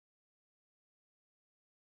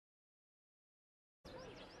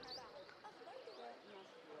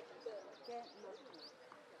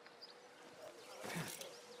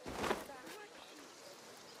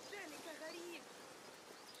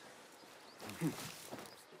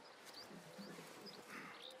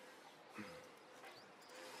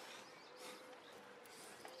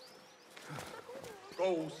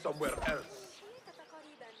Go somewhere else.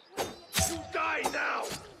 You die now!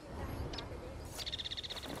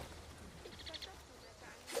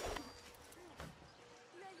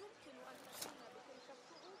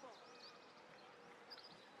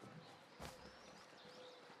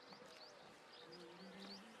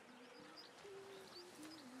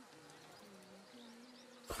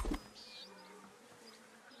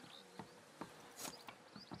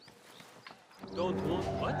 Don't want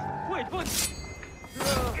what? Wait, what?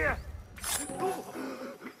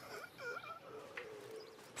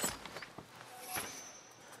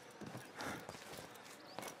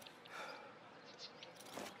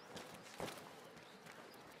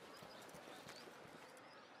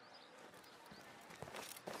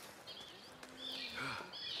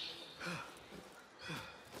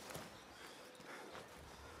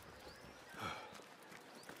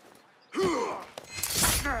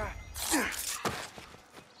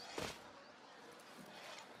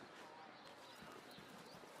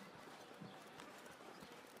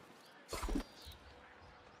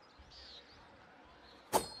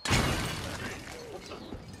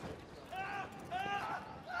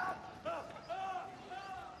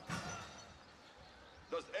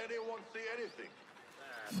 Does anyone see anything?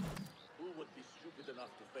 Who would be stupid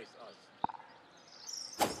enough to face us?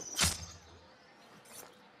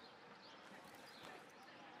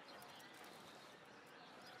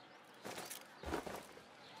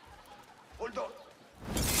 Hold on.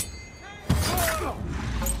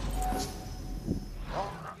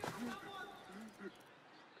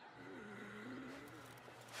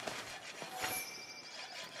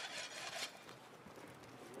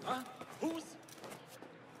 Huh? Who's?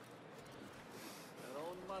 Their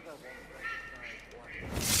own mother won't recognize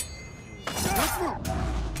one.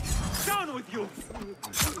 Down with you!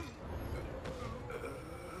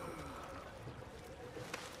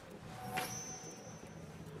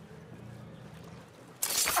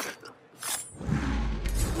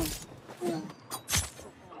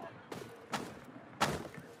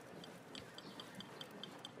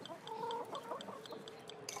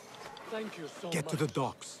 Thank you so Get much. to the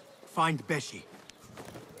docks. Find Beshi.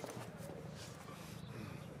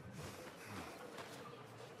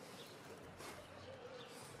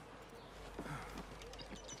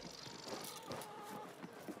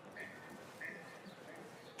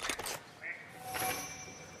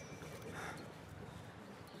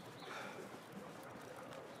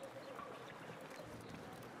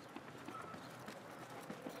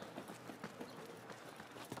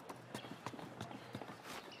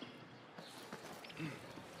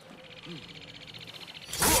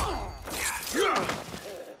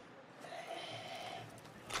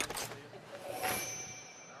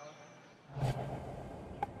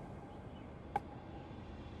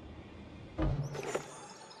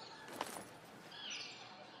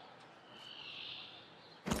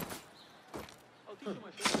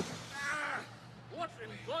 What in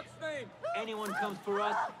God's name? Anyone comes for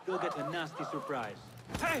us, they'll get a nasty surprise.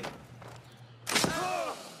 Hey!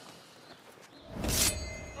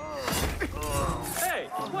 Hey!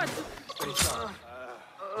 What? Very sorry.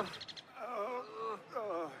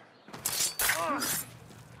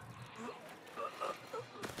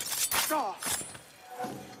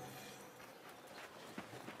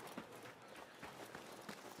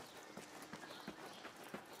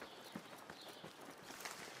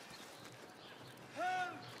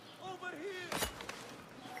 Over here!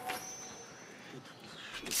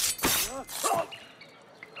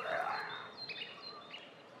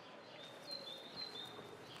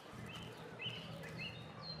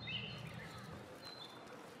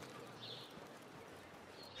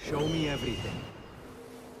 Show me everything.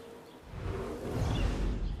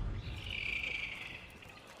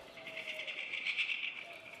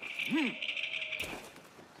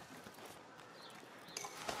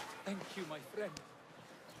 Thank you, my friend.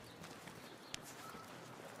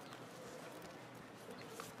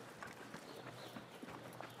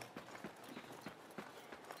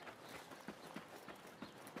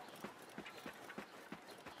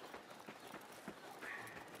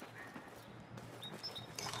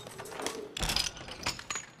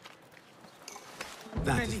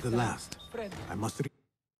 That is the last. Friend. I must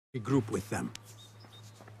regroup with them.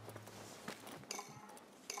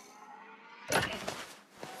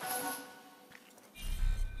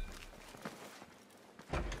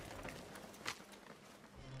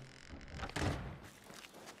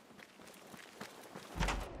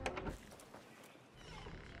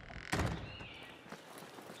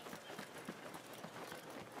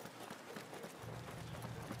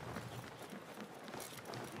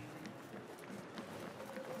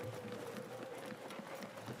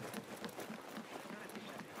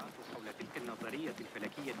 العملية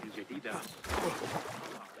الفلكية الجديدة.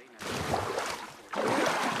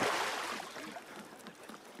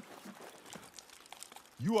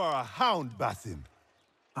 You are a hound, Basim.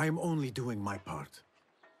 I am only doing my part.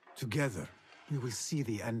 Together, we will see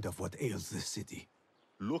the end of what ails this city.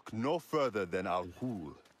 Look no further than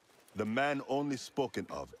Al-Ghul, the man only spoken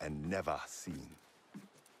of and never seen.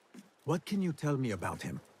 What can you tell me about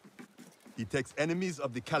him? He takes enemies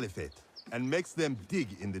of the Caliphate and makes them dig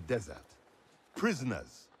in the desert.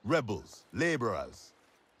 Prisoners, rebels, laborers.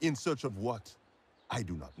 In search of what? I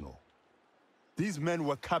do not know. These men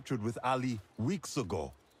were captured with Ali weeks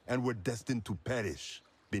ago and were destined to perish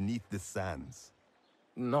beneath the sands.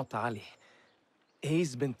 Not Ali.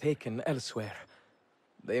 He's been taken elsewhere.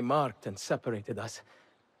 They marked and separated us.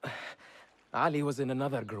 Ali was in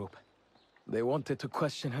another group. They wanted to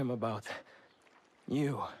question him about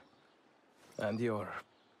you and your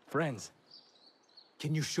friends.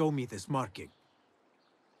 Can you show me this marking?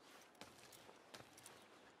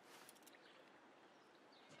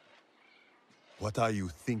 What are you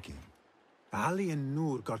thinking? Ali and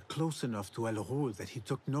Noor got close enough to Al-Ghul that he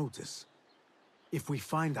took notice. If we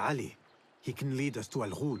find Ali, he can lead us to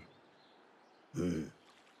Al-Ghul.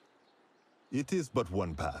 It is but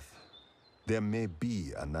one path. There may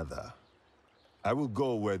be another. I will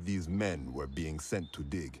go where these men were being sent to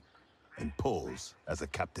dig, and pose as a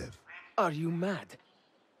captive. Are you mad?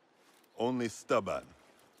 Only stubborn.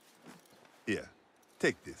 Here,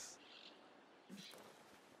 take this.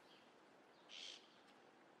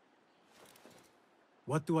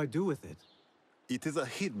 What do I do with it? It is a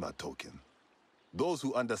Hidma token. Those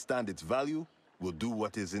who understand its value will do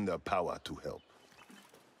what is in their power to help.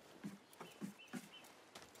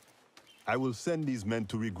 I will send these men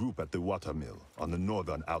to regroup at the watermill on the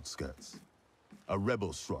northern outskirts. A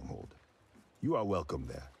rebel stronghold. You are welcome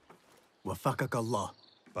there. Wafakak Allah.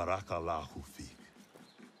 Barakallahu feek.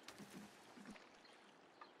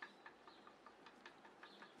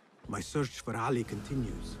 My search for Ali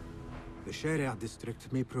continues. The Sharia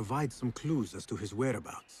district may provide some clues as to his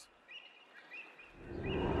whereabouts.